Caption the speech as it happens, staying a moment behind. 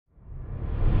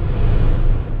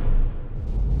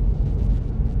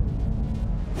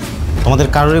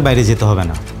তোমাদের কারোরই বাইরে যেতে হবে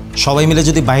না। সবাই মিলে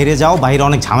যদি বাইরে যাও, বাইরে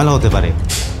অনেক ঝামেলা হতে পারে।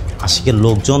 আশিকের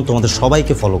লোকজন তোমাদের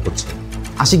সবাইকে ফলো করছে।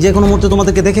 আশিক যে কোনো মুহূর্তে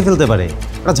তোমাদেরকে দেখে ফেলতে পারে,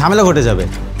 একটা ঝামেলা ঘটে যাবে।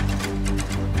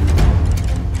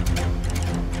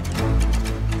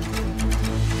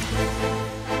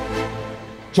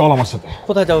 চল আমার সাথে।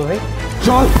 কোথায় যাবো ভাই?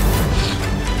 চল।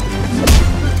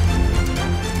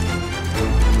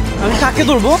 আমি কাকে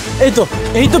ধরবো?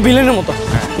 এই তো ভিলেনের মতো।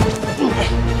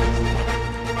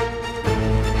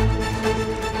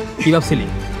 কি ভাবছিলি?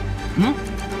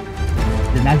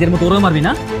 নাজের মতো ওরা মারবি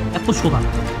না? এত শোভা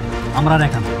আমরা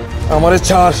দেখান। আমারে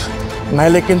ছাড়,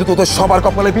 নাইলে কিন্তু তোদের সবার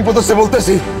কপালে বিপদ আছে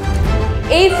বলতেছি।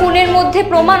 এই ফোনের মধ্যে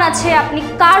প্রমাণ আছে আপনি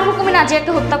কার হুকুমে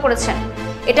নাজিয়াকে হত্যা করেছেন।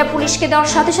 এটা পুলিশকে দেওয়ার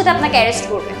সাথে সাথে আপনাকে অ্যারেস্ট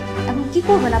করবে। এখন কি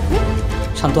করবেন আপনি?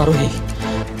 শান্ত আরোহী,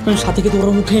 সাথীকে তো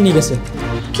ওরা মুখে নিয়ে গেছে।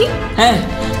 কি? হ্যাঁ।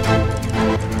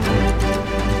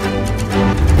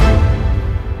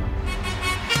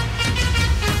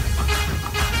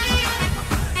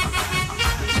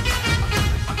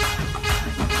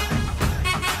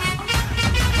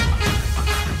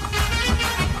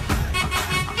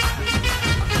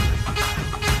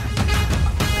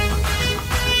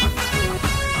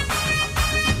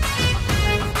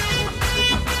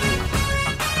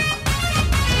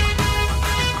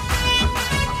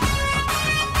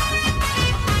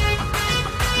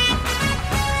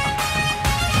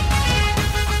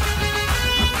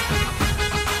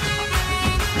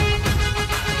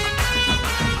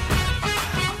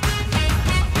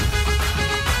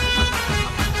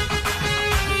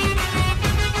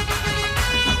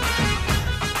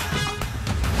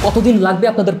 কতদিন লাগবে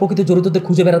আপনাদের প্রকৃত জড়িতদের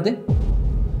খুঁজে বেড়াতে?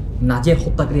 নাজিয়ার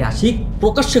হত্যাকারী আশিক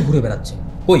প্রকাশ্যে ঘুরে বেড়াচ্ছে,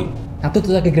 কই এত তো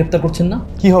তাকে গ্রেপ্তার করছেন না?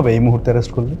 কি হবে এই মুহূর্তে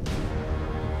অ্যারেস্ট করলে?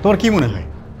 তোমার কি মনে হয়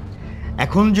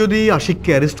এখন যদি আশিককে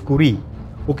অ্যারেস্ট করি,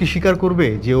 ও কি স্বীকার করবে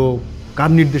যে ও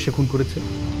কার নির্দেশে খুন করেছে?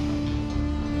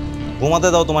 ঘুমাতে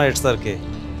দাও তোমার হেড স্যারকে,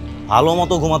 ভালো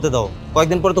মতো ঘুমাতে দাও।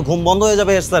 কয়েকদিন পরে তো ঘুম বন্ধ হয়ে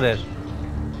যাবে হেড স্যারের।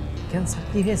 কেন স্যার,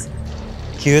 কি হয়েছে?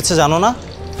 কি হয়েছে জানো না?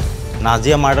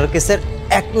 নাজিয়া মার্ডার কেসের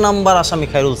 1 নাম্বার আসামি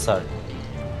খায়রুল স্যার।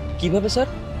 কিভাবে স্যার?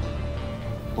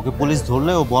 ওকে পুলিশ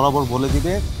ধরলে ও বরাবর বলে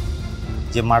দিবে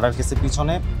যে মার্ডার কেসের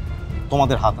পিছনে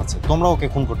তোমাদের হাত আছে, তোমরা ওকে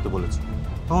খুন করতে বলেছো।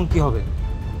 তখন কি হবে?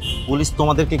 পুলিশ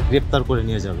তোমাদেরকে গ্রেপ্তার করে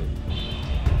নিয়ে যাবে,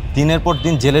 দিনের পর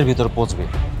দিন জেলের ভিতর পৌঁছবে।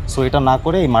 সো এটা না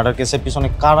করে এই মার্ডার কেসের পিছনে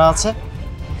কারা আছে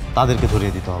তাদেরকে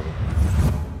ধরিয়ে দিতে হবে।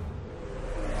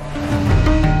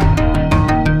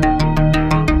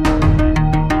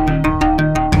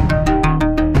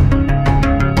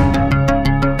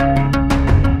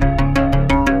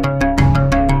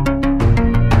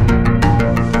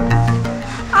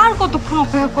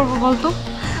 অপেক্ষা করবো বলতো?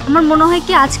 আমার মনে হয়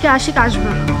কি আজকে আশিক আসবে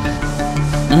না।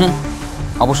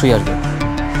 অবশ্যই আসবে,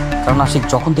 কারণ আশিক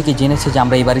যখন থেকে জেনেছে যে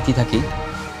আমরা এই বাড়িতেই থাকি,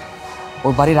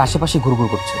 ওই বাড়ির আশেপাশে ঘুরঘুর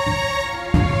করছে।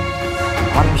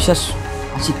 আমার বিশ্বাস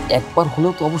আশিক একবার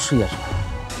হলেও তো অবশ্যই আসবে।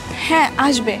 হ্যাঁ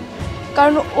আসবে,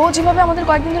 কারণ ও যেভাবে আমাদের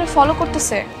কয়েকদিন ধরে ফলো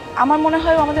করতেছে, আমার মনে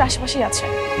হয় ও আমাদের আশেপাশেই আছে।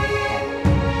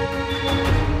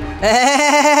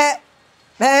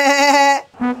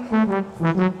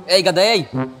 এই গাদা, এই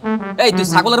এই তুই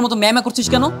ছাগলের মতো ম্যামা করছিস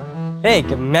কেন? এই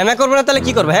ম্যামা করবো না তাহলে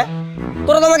কি করবে? হ্যাঁ,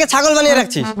 তোরা তো আমাকে ছাগল বানিয়ে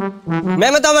রাখছিস।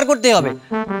 ম্যামা তো আমার করতেই হবে।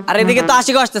 আর এদিকে তো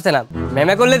আশিকও আসতেছে না,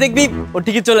 ম্যামা করলে দেখবি ও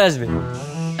ঠিকই চলে আসবে।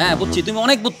 হ্যাঁ বুঝছি, তুমি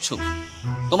অনেক বুঝছো।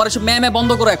 তোমার এসব ম্যামা বন্ধ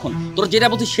করো এখন। তোর যেটা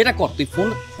বলছিস সেটা কর, তুই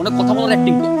ফোনে কথা বলার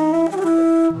অ্যাক্টিং কর।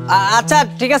 আচ্ছা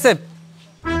ঠিক আছে।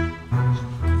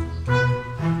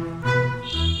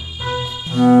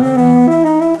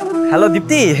 হ্যালো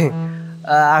দীপ্তি,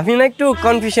 আমি না একটু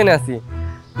কনফিউশনে আছি।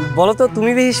 বলো তো,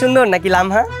 তুমি বেশি সুন্দর নাকি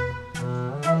লামহা?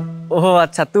 ও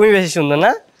আচ্ছা, তুমি বেশি সুন্দর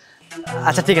না?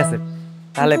 আচ্ছা ঠিক আছে,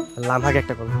 তাহলে লামহাকে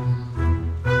একটা কল।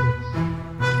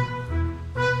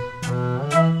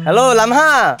 হ্যালো লামহা,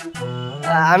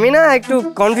 আমি না একটু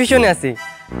কনফিউশনে আছি।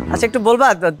 আচ্ছা একটু বলবা,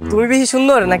 তুমি বেশি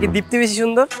সুন্দর নাকি দীপ্তি বেশি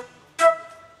সুন্দর?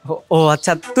 ও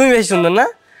আচ্ছা, তুমি বেশি সুন্দর না?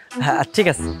 হ্যাঁ ঠিক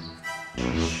আছে।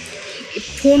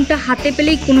 ফোনটা হাতে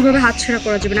পেলেই কোনোভাবে হাতছাড়া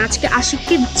করা যাবে না। আজকে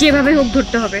আশিককে যেভাবে হোক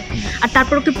ধরতে হবে, আর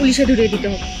তারপর ওকে পুলিশে ধরিয়ে দিতে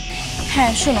হবে।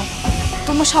 হ্যাঁ শোনো,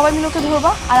 তোমরা সবাই মিলে ওকে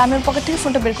ধরবা, আর আমি ওর পকেট থেকে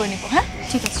ফোনটা বের করে নিবো। হ্যাঁ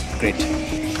ঠিক আছে, গ্রেট।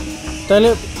 তাহলে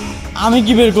আমি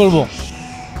কি বের করব?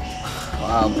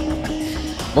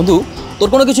 বন্ধু, তোর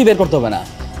কোনো কিছু বের করতে হবে না,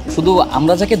 শুধু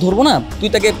আমরা যাকে ধরবো না তুই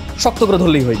তাকে শক্ত করে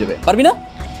ধরলেই হয়ে যাবে। পারবি না?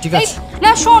 ঠিক আছে।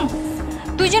 না শোন,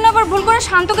 তুই যেন আবার ভুল করে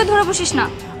শান্তকে ধরে বসিস না।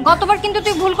 গতবার কিন্তু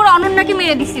তুই ভুল করে অনন্যাকে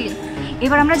মেরে দিছিলি।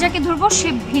 এবার আমরা যাকে ধরবো সে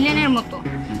ভিলেনের মতো।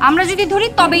 আমরা যদি ধরি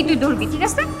তবেই তুই ধরবি, ঠিক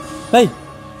আছে? ভাই,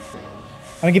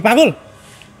 আমি কি পাগল?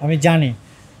 আমি জানি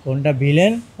কোনটা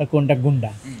ভিলেন আর কোনটা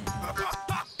গুন্ডা।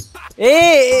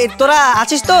 তোরা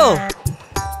আছিস তো?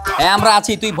 হ্যাঁ আমরা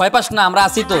আছি, তুই ভয় পাস না, আমরা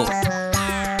আছি তো।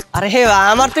 আরে হে,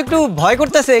 আমার তো একটু ভয়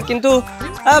করতেছে, কিন্তু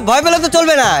ভয় পেলে তো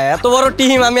চলবে না। এত বড়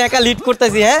টিম আমি একা লিড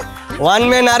করতেছি। হ্যাঁ, ওয়ান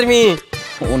ম্যান আর্মি।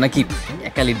 ও নাকি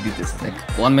একা লিড দিতেছে, দেখ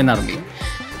ওয়ান ম্যান আর্মি।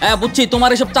 হ্যাঁ বুঝছি, তোমার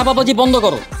এসব চাপাবাজি বন্ধ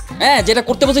করো। হ্যাঁ, যেটা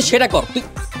করতে বলছিস সেটা কর তুই।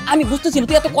 আমি বুঝতেছি না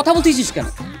তুই এত কথা বলতেছিস কেন?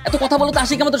 এত কথা বলে তো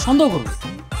আশিক আমাদের সন্দেহ করবে।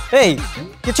 এই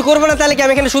কিছু করবো না তাহলে কি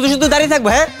আমি এখানে শুধু শুধু দাঁড়িয়ে থাকবো?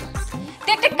 হ্যাঁ,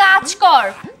 তুই একটা কাজ কর,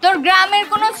 তোর গ্রামের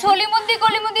কোনো সলিমুদ্দি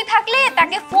কলিমুদ্দি থাকলে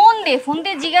তাকে ফোন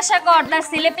দিয়ে জিজ্ঞাসা কর তার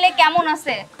ছেলেপেলে কেমন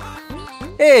আছে।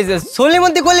 এই যে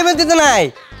সলিমুদ্দি কলিমুদ্দি তো নাই,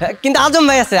 কিন্তু আজম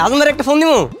ভাই আছে। আজম ভাইয়ের একটা ফোন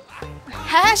দিবো।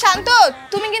 হ্যাঁ হ্যাঁ শান্ত,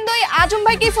 তুমি কিন্তু ওই আজম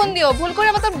ভাইকেই ফোন দিও, ভুল করে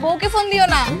আমার তোর বউকে ফোন দিও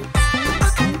না।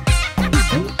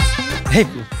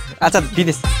 আচ্ছা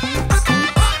দিদিস।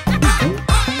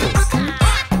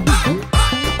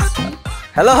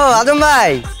 হ্যালো আজম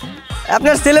ভাই,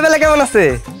 আপনার ছেলেবেলা কেমন আছে?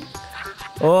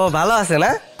 ও ভালো আছে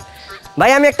না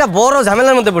ভাই? আমি একটা বড়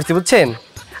ঝামেলার মধ্যে পড়ছি বুঝছেন।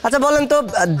 আচ্ছা বলেন তো,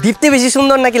 দীপ্তি বেশি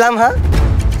সুন্দর নাকি লামহা?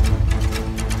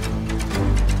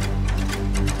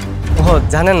 ও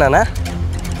জানেন না? না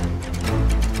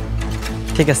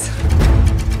ঠিক আছে।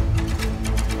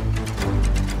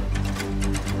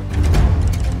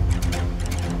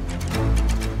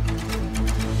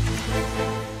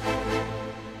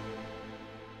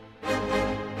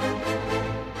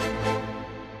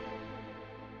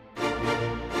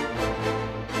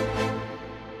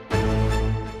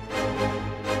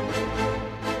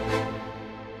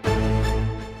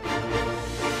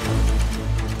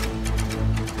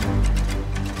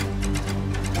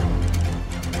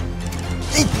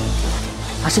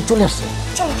 আশিক চলে আসছে।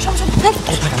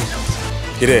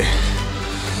 কিরে,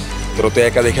 তোর তো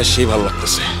একা দেখা সেই ভালো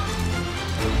লাগতেছে।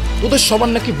 তোদের সবার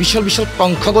নাকি বিশাল বিশাল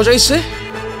পাংখা গজাইছে।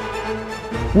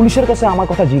 পুলিশের কাছে আমার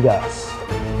কথা জিজ্ঞাস,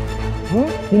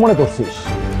 কি মনে করছিস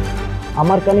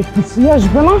আমার কানে কিছুই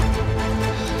আসবে না?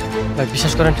 ভাই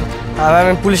বিশ্বাস করেন,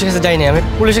 আমি পুলিশের কাছে যাইনি, আমি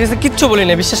পুলিশের কাছে কিচ্ছু বলি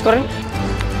না, বিশ্বাস করেন।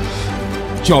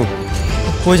 চল।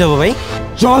 কই যাবো ভাই?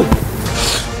 চল।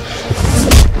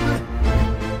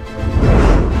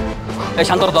 এই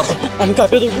শান্তর দর্শক, আমি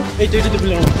কাকে দেবো? এইটা তো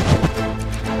বললাম।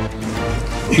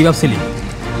 কি ভাবছিলি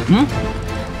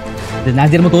যে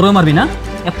নাজের মতো ওরে মারবি না?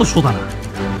 এত সোজা না,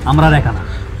 আমরা আর একা না।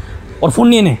 ওর ফোন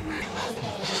নিয়ে নে।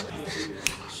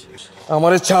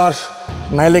 আমারে ছাড়,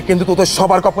 নাইলে কিন্তু তোদের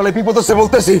সবার কপালে বিপদ আছে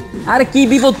বলতেছি। আরে কি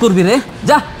বিপদ করবি রে?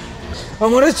 যা।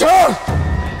 আমারে ছাড়।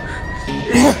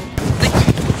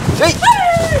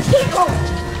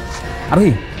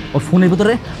 আরোহি, ওর ফোনের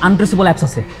ভিতরে আনট্রেসেবল অ্যাপস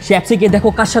আছে। সে অ্যাপসে গিয়ে দেখো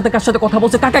কার সাথে কথা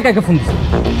বলছে, কাকে কাকে ফোন দিচ্ছে।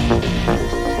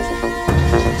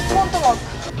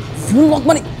 ফোন লক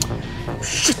মানে?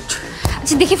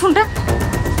 আচ্ছা দেখি ফোনটা।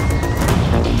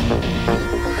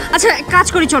 আচ্ছা কাজ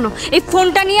করি, চলো এই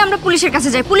ফোনটা নিয়ে আমরা পুলিশের কাছে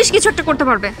যাই, পুলিশ কিছু একটা করতে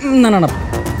পারবে। না না না,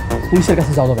 পুলিশের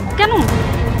কাছে যাওয়া যাবে না। কেন?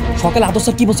 সকালে আদর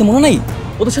স্যার কি বলছে মনে নাই?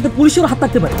 ওদের সাথে পুলিশেরও হাত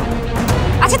থাকতে পারে।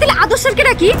 আচ্ছা তাহলে আদর স্যারকে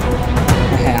ডাকি।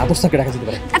 হ্যাঁ, আদর স্যারকে ডাকা যেতে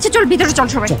পারে। আচ্ছা চল ভিতরে চল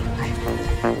সবাই।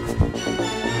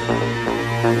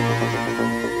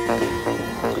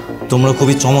 তোমরা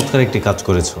খুবই চমৎকার একটি কাজ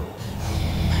করেছো।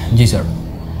 জি স্যার,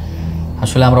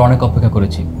 আসলে আমরা অনেক অপেক্ষা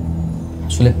করেছি।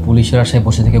 আসলে পুলিশের আশায়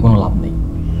বসে থেকে কোনো লাভ নেই,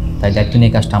 তাই দায়িত্ব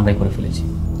নিয়ে কাজটা আমরাই করে ফেলেছি।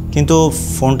 কিন্তু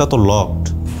ফোনটা তো লকড।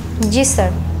 জি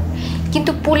স্যার,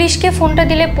 কিন্তু পুলিশকে ফোনটা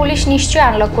দিলে পুলিশ নিশ্চয়ই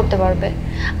আনলক করতে পারবে,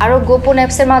 আরও গোপন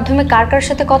অ্যাপসের মাধ্যমে কার কার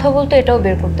সাথে কথা বলতো এটাও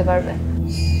বের করতে পারবে।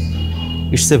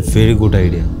 It's a very good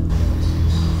idea.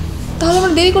 তাহলে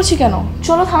আমরা দেরি করছি কেন?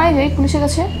 চলো থানায় যাই, পুলিশের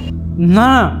কাছে।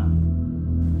 না,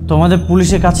 তোমাদের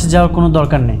পুলিশের কাছে যাওয়ার কোনো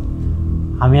দরকার নেই,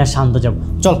 আমি আর শান্ত যাব।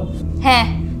 চল। হ্যাঁ,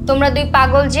 তোমরা দুই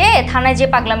পাগল যে থানায় যে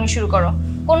পাগলামি শুরু করো,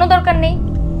 কোনো দরকার নেই।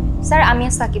 স্যার আমি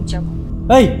আর সাকিব যাব।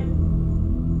 এই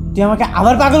তুই আমাকে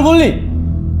আবার পাগল বললি?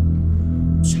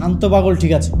 শান্ত পাগল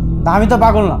ঠিক আছে, তা আমি তো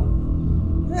পাগল না।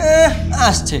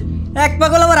 আসছে এক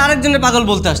পাগল আবার আরেকজনের পাগল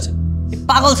বলতে আসছে।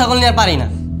 পাগল ছাগল নিয়ে আর পারি না।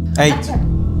 এই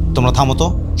তোমরা থামো তো।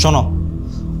 শোনো,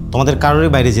 তোমাদের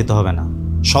কারোরই বাইরে যেতে হবে না।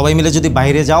 সবাই মিলে যদি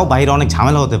বাইরে যাও, বাইরে অনেক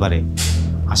ঝামেলা হতে পারে।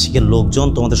 আশিকের লোকজন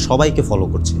তোমাদের সবাইকে ফলো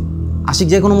করছে। আশিক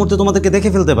যে কোনো মুহূর্তে তোমাদেরকে দেখে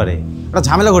ফেলতে পারে, একটা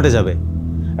ঝামেলা ঘটে যাবে।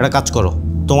 একটা কাজ করো,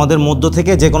 তোমাদের মধ্য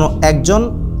থেকে যে কোনো একজন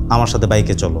আমার সাথে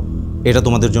বাইকে চলো, এটা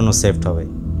তোমাদের জন্য সেফ হবে।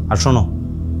 আর শোনো,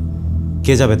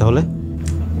 কে যাবে তাহলে?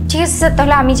 ঠিক আছে স্যার,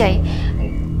 তাহলে আমি যাই,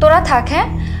 তোরা থাক। হ্যাঁ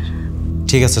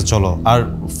ঠিক আছে চলো, আর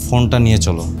ফোনটা নিয়ে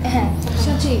চলো। হ্যাঁ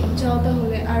সাথী যাও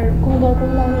তাহলে, আর কোনো দরকার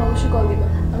হলে আমরা অবশ্যই কল দিব।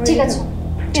 ঠিক আছে,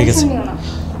 ঠিক আছে,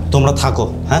 তোমরা থাকো।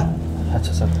 হ্যাঁ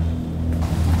আচ্ছা স্যার।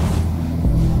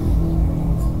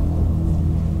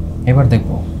 এবার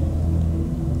দেখবো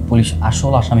পুলিশ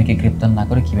আসল আসামিকে গ্রেপ্তার না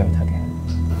করে কিভাবে থাকে।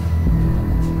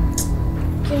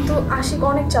 কিন্তু আশিক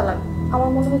অনেক চালাক, আমার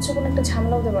মনে হচ্ছে কোনো একটা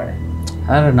ঝামেলা হতে পারে।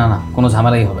 আরে না না, কোনো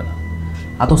ঝামেলাই হবে না।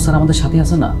 আদর স্যার আমাদের সাথে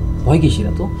আছে না, ভয়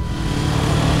কিসিরা তো।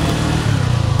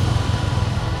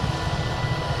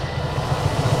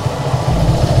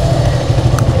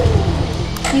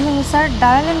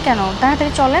 দাঁড়ালেন কেন?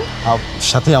 তাড়াতাড়ি চলেন।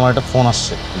 সাথে আমার একটা ফোন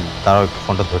আসছে, তারাও একটু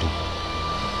ফোনটা ধরি।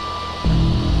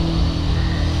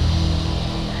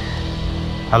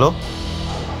 হ্যালো,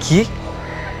 কি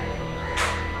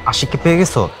আশিককে পেয়ে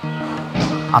গেছো?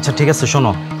 আচ্ছা ঠিক আছে,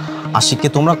 শোনো, আশিককে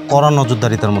তোমরা কড়া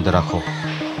নজরদারিতার মধ্যে রাখো।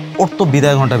 ওর তো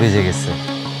বিদায় ঘন্টা বেজে গেছে।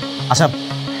 আচ্ছা,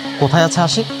 কোথায় আছে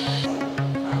আশিক?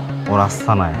 ওর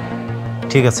আস্তানায়।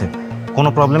 ঠিক আছে, কোনো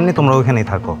প্রবলেম নেই, তোমরা ওইখানেই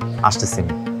থাকো, আসতেছি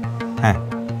আমি। হ্যাঁ,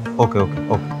 ওকে ওকে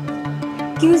ওকে।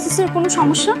 কি হয়েছে স্যার, কোনো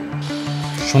সমস্যা?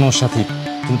 শোনো সাথী,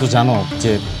 তুমি তো জানো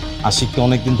যে আশিককে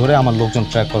অনেকদিন ধরে আমার লোকজন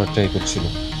ট্র্যাক করার ট্রাই করছিল।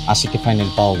 আশিককে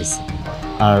ফাইনালি পাওয়া গেছে,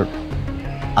 আর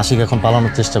আশিক এখন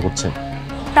পালানোর চেষ্টা করছে।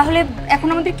 তাহলে এখন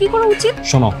আমাদের কি করা উচিত?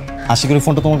 শোনো, আশিকের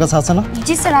ফোনটা তোমার কাছে আছে না?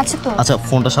 জি স্যার, আছে তো। আচ্ছা,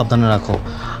 ফোনটা সাবধানে রাখো,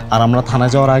 আর আমরা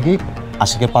থানায় যাওয়ার আগেই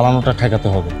আশিকের পালানোটা ঠেকাতে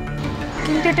হবে।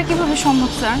 কিন্তু এটা কিভাবে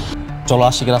সম্ভব স্যার? চলো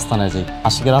আশিকের আস্তানায় যাই।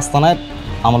 আশিকের আস্তানায়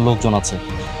আমার লোকজন আছে,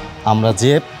 আমরা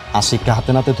যে আশিককে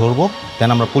হাতে নাতে ধরবো, দেন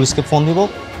আমরা পুলিশকে ফোন দিব,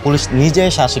 পুলিশ নিজে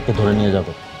এসে আশিককে ধরে নিয়ে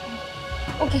যাবে।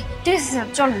 ওকে ঠিক আছে স্যার,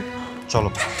 চলুন। চলো।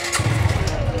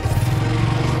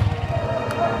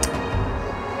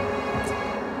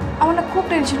 আমার না খুব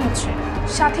টেনশন হচ্ছে,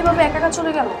 সাথী ভাবে একা একা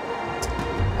চলে গেল।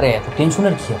 আরে এত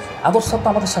টেনশনের কি আছে? আদর সব তো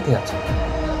আমাদের সাথে আছে।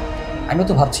 আমি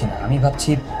তো ভাবছি না, আমি ভাবছি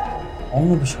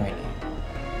অন্য বিষয় নিয়ে।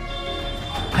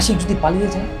 আশিক যদি পালিয়ে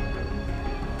যায়?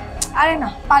 আরে না,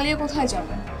 পালিয়ে কোথায়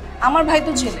যাবে? আমার ভাই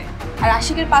তো জেলে, আর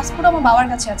আশিকের পাসপোর্ট আমার বাবার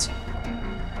কাছে আছে,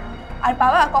 আর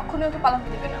বাবা কখনোই ওকে পালাতে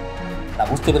দেবে না। না,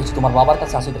 বুঝতে পেরেছি, তোমার বাবার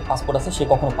কাছে আশিকের পাসপোর্ট আছে, সে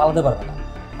কখনো পালাতে পারবে না।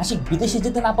 আশিক বিদেশে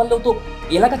যেতে না পারলেও তো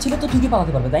এলাকা ছিল তো ঠিকই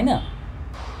পালাতে পারবে, তাই না?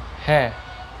 হ্যাঁ,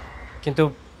 কিন্তু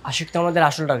আশিক তো আমাদের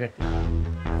আসল টার্গেট।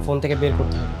 ফোন থেকে বের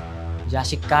করতে হবে যে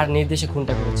আশিক কার নির্দেশে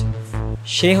খুনটা করেছে।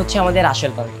 সে হচ্ছে আমাদের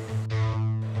আসল টার্গেট,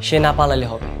 সে না পালালে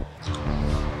হবে।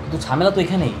 কিন্তু ঝামেলা তো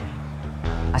এখানেই,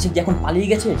 আশিক যখন পালিয়ে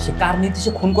গেছে, সে কার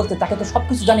নির্দেশে খুন করতে তাকে তো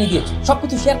সবকিছু জানিয়ে দিয়েছে,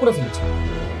 সবকিছু শেয়ার করে ফেলেছে।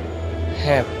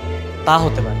 হ্যাঁ, তা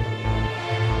হতে পারে।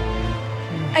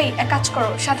 এই এক কাজ করো,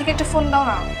 সাথীকে একটা ফোন দাও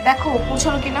না, দেখো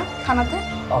পৌঁছালো কিনা থানাতে।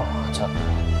 ও আচ্ছা।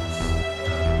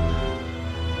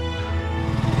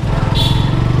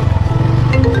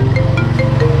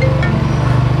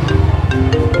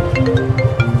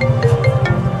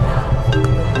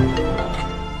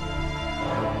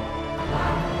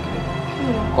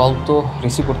 কল তো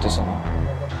রিসিভ করতেছে না।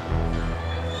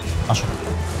 আসো।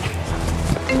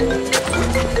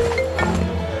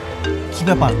 কি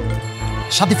ব্যাপার?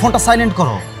 সাথী, ফোনটা সাইলেন্ট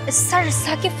করো। স্যার,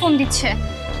 সাকিব ফোন দিচ্ছে।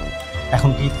 এখন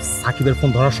কি সাকিবের ফোন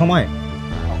ধরার সময়?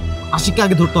 আশিককে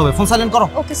আগে ধরতে হবে, ফোন সাইলেন্ট করো।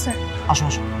 Okay sir. আসো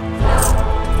আসো।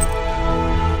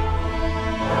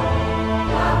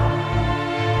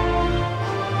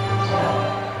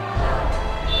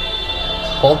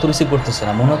 কল তো রিসিভ করতেছে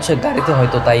না, মনে হচ্ছে গাড়িতে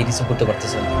হয়তো, তাই রিসিভ করতে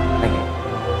পারতেছে না নাকি?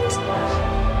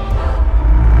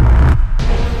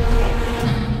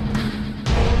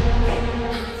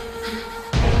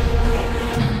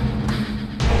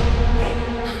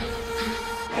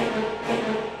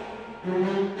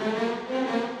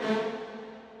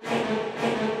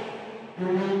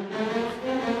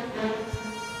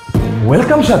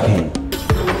 ওয়েলকাম সাথী।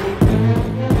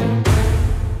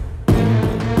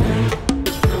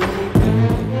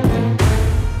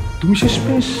 তুমি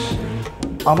শেষমেশ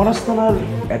আমার আস্তানার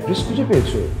অ্যাড্রেস খুঁজে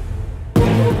পেয়েছো,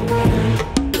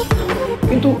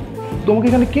 কিন্তু তোমাকে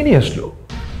এখানে কে নিয়ে আসলো?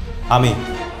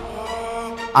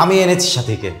 আমি এনেছি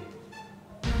সাথীকে,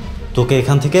 তোকে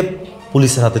এখান থেকে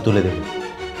পুলিশের হাতে তুলে দেব।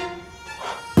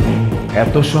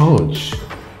 এত সহজ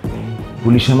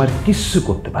পুলিশ আমার কিচ্ছু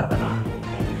করতে পারবে না।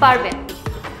 পারবেন।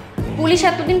 পুলিশ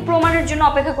এতদিন প্রমাণের জন্য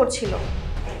অপেক্ষা করছিল,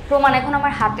 প্রমাণ এখন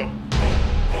আমার হাতে।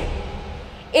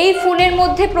 এই ফোনের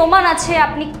মধ্যে প্রমাণ আছে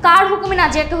আপনি কার হুকুমে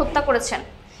নাজিয়াকে হত্যা করেছেন।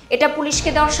 এটা পুলিশকে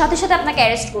দেওয়ার সাথে সাথে আপনাকে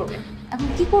অ্যারেস্ট করবে। এখন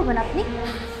কি করবেন আপনি?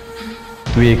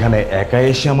 তুই এখানে একা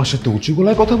এসে আমার সাথে উঁচু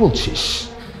গলায় কথা বলছিস?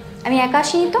 আমি একা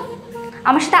আসিনি তো,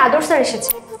 আমার সাথে আদর স্যার এসেছে।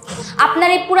 আপনার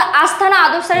এই পুরো আস্থানা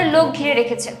আদর স্যারের লোক ঘিরে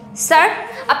রেখেছে। স্যার,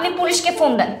 আপনি পুলিশকে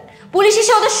ফোন দেন, পুলিশ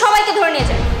এসে ওদের সবাইকে ধরে নিয়ে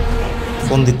যায়।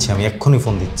 ফোন দিচ্ছি, আমি এক্ষুনি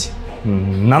ফোন দিচ্ছি।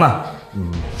 না না,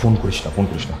 ফোন করিস না, ফোন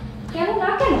করিস না। কেন না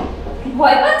কেন?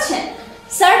 ভয় পাচ্ছেন?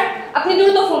 স্যার, আপনি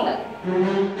দ্রুত ফোন দেন।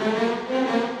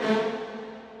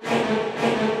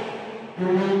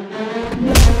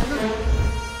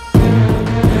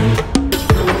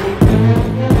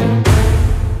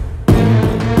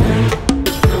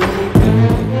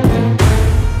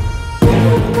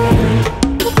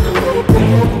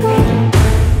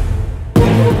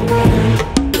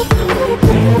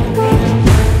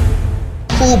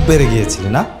 খুব বেড়ে গিয়েছিলি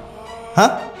না?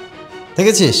 হ্যাঁ,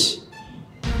 দেখেছিস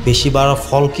বেশি বাড়া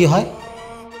ফল কি হয়?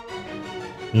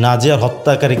 নাজিয়ার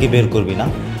হত্যাকারীকে বের করবি না?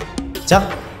 যা,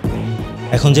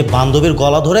 এখন যে বান্ধবীর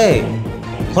গলা ধরে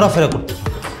ঘোরাফেরা করতে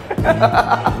থাকো।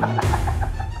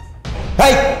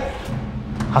 এই,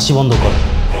 হাসি বন্ধ কর।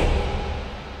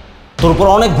 তোর উপর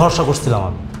অনেক ভরসা করছিলাম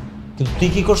আমি, কিন্তু তুই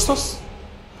কি করছস?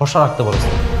 ভরসা রাখতে পারছ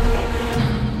না।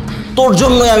 তোর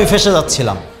জন্যই আমি ফেসে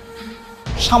যাচ্ছিলাম।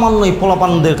 সামান্য এই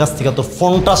পোলাপানদের কাছ থেকে তোর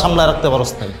ফোনটা সামলায় রাখতে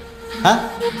পারছ না, হ্যাঁ?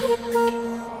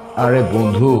 আরে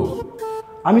বন্ধু,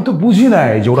 আমি তো বুঝি নাই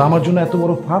যে ওরা আমার জন্য এত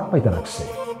বড় ফাঁক পাইতে রাখছে।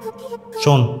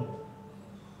 শোন,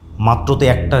 মাত্র তো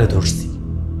একটারে ধরছি,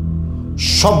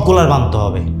 সবগুলার মানতে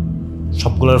হবে।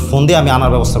 সবগুলোর ফোন দিয়ে আমি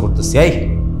আনার ব্যবস্থা করতেছি। এই,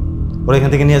 ওরা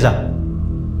এখান থেকে নিয়ে যা,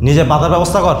 নিজে বাঁধার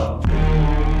ব্যবস্থা কর।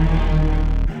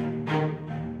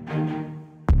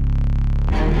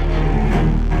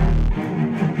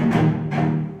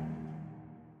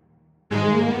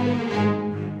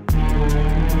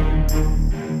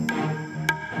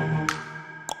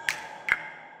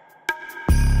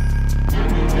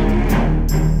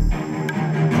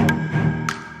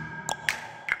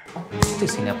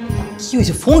 কি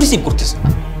হয়েছে? ফোন রিসিভ করতেছে না।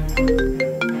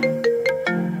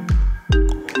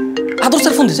 আদর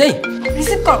স্যার ফোন দিছে।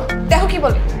 রিসিভ করো, দেখো কি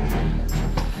বলে।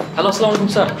 হ্যালো, আসসালামু আলাইকুম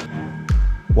স্যার।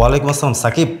 ওয়ালাইকুম আসসালাম।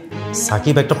 সাকিব,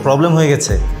 সাকিব, একটা প্রবলেম হয়ে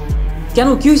গেছে। কেন,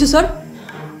 কি হয়েছে স্যার?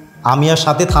 আমি আর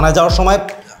সাথে থানায় যাওয়ার সময়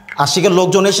আশিকের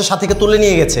লোকজন এসে সাথীকে তুলে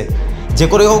নিয়ে গেছে। যে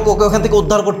করে হোক ওকে ওখান থেকে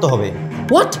উদ্ধার করতে হবে।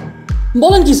 হোয়াট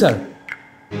বলেন কি স্যার?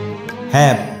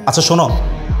 হ্যাঁ, আচ্ছা শোনো,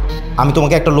 আমি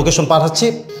তোমাকে একটা লোকেশন পাঠাচ্ছি,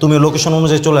 তুমি লোকেশন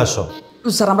অনুযায়ী চলে আসো।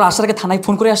 স্যার, আমরা আসার আগে থানায়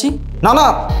ফোন করে আসি। না না,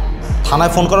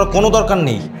 থানায় ফোন করার কোনো দরকার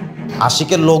নেই।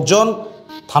 আশিকের লোকজন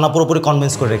থানা পুরোপুরি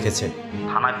কনভিন্স করে রেখেছে।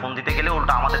 থানায় ফোন দিতে গেলে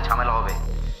উল্টা আমাদের ঝামেলা হবে।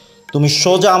 তুমি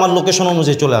সোজা আমার লোকেশন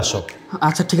অনুযায়ী চলে আসো।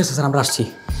 আচ্ছা ঠিক আছে স্যার, আমরা আসছি।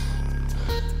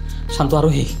 শান্ত,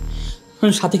 আরোহী,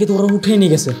 সাথীকে তো ওরা উঠে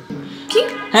নিয়ে গেছে। কি?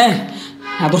 হ্যাঁ,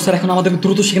 আদর স্যার এখন আমাদের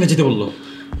দ্রুত সেখানে যেতে বললো।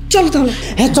 চলো তাহলে।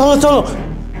 হ্যাঁ চলো চলো।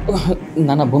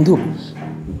 না না বন্ধু,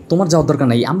 তোমার যাওয়ার দরকার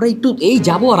নাই, আমরা একটু এই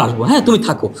যাবো আর আসবো। হ্যাঁ তুমি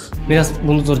থাকো। মিরাজ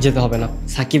বন্ধু, তোর যেতে হবে না।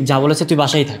 সাকিব যা বলেছে তুই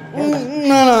বাসায় থাক।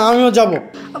 না না, আমিও যাব।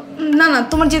 না না,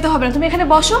 তোমার যেতে হবে না, তুমি এখানে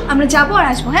বসো, আমরা যাবো আর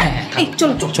আসবো। হ্যাঁ, এই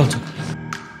চলো চলো চল চল।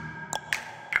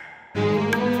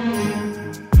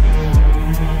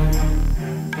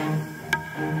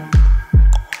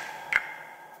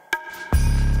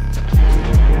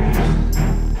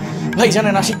 ভাই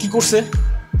জানেন আশিক কি করছে?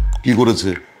 কি করেছে?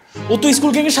 ও তো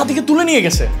স্কুল গ্যাংয়ের সাথীকে তুলে নিয়ে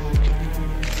গেছে।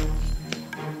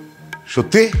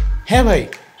 সত্যি? হ্যাঁ ভাই।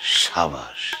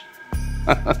 সাবাস।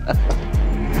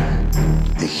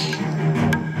 দেখি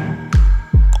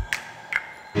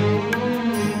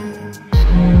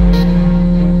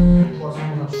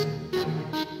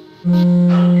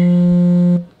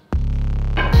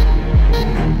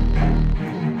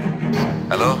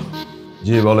হ্যালো।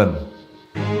 জি বলেন।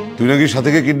 তুই নাকি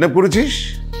সাথীকে কিডন্যাপ করেছিস?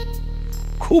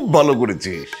 খুব ভালো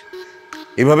করেছিস।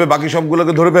 এভাবে বাকি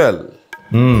সবগুলোকে ধরে ফেল।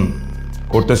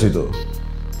 করতেছি তো।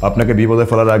 আপনাকে বিপদে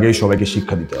ফেলার আগেই সবাইকে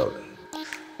শিক্ষা দিতে হবে।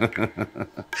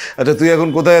 আচ্ছা, তুই এখন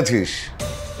কোথায় আছিস?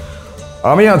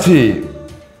 আমি আছি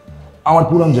আমার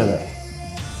পুরান জায়গায়।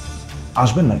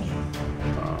 আসবেন নাকি?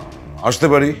 আসতে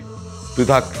পারি, তুই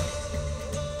থাক।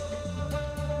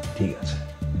 ঠিক আছে।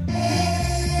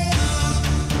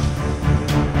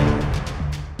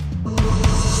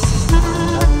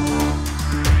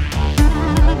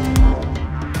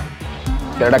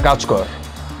 একটা কাজ কর,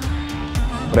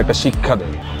 ওর একটা শিক্ষা দে।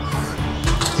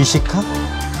 কি শিক্ষা?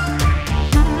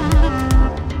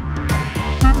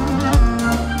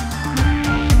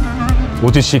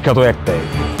 উচিত শিক্ষা তো একটাই,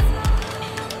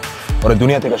 ওরা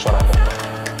দুনিয়া থেকে সরাবে।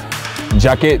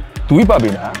 যাকে তুই পাবি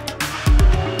না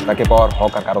তাকে পাওয়ার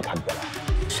হক আর কারো থাকবে না।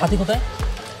 সাথী কোথায়?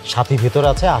 সাথী ভেতরে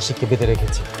আছে, আশিককে বেঁধে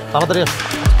রেখেছি। তাড়াতাড়ি আসো।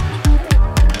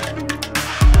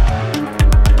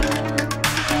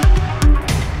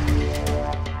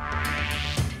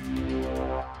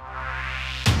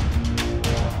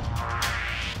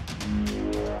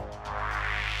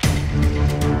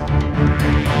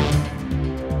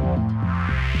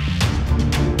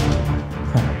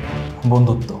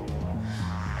 বন্ধুত্ব,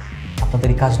 আপনাদের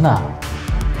এই কাজ না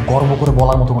গর্ব করে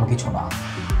বলার মতো কোনো কিছু না।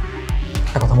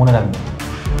 একটা কথা মনে রাখবেন,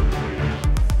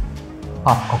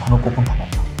 পাপ কখনো গোপন থাকে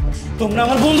না। তোমরা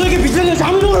আমার বন্ধুকে পিছিয়ে দিয়েছো,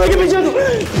 আমি তোমাদেরকে পিছিয়ে দেবো।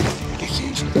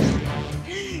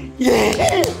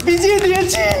 পিছিয়ে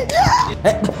দিয়েছি।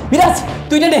 মিরাজ,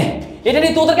 তুই এটা নে, এটা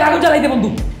নিয়ে তোদেরকে আগুন জ্বালাই দে বন্ধু,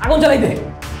 আগুন জ্বালাই দে।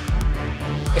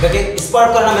 এটাকে স্পার্ক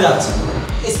কর না মিরাজ,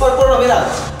 স্পার্ক করো না মিরাজ।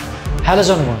 হ্যালো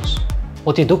জনগণ,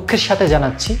 অতি দুঃখের সাথে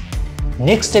জানাচ্ছি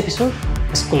নেক্সট এপিসোড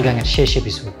স্কুল গ্যাংয়ের শেষ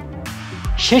এপিসোড।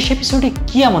 শেষ এপিসোডে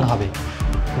কি এমন হবে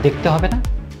দেখতে হবে না?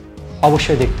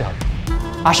 অবশ্যই দেখতে হবে।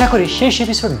 আশা করি শেষ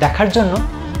এপিসোড দেখার জন্য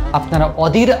আপনারা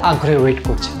অধীর আগ্রহে ওয়েট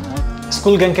করছেন।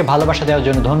 স্কুল গ্যাংকে ভালোবাসা দেওয়ার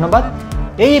জন্য ধন্যবাদ।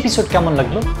 এই এপিসোড কেমন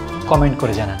লাগলো কমেন্ট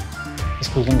করে জানান।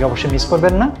 স্কুল গ্যাংকে অবশ্যই মিস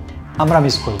করবেন না, আমরা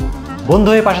মিস করব। বন্ধু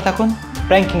হয়ে পাশে থাকুন,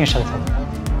 প্র্যাঙ্কিংয়ের সাথে থাকুন।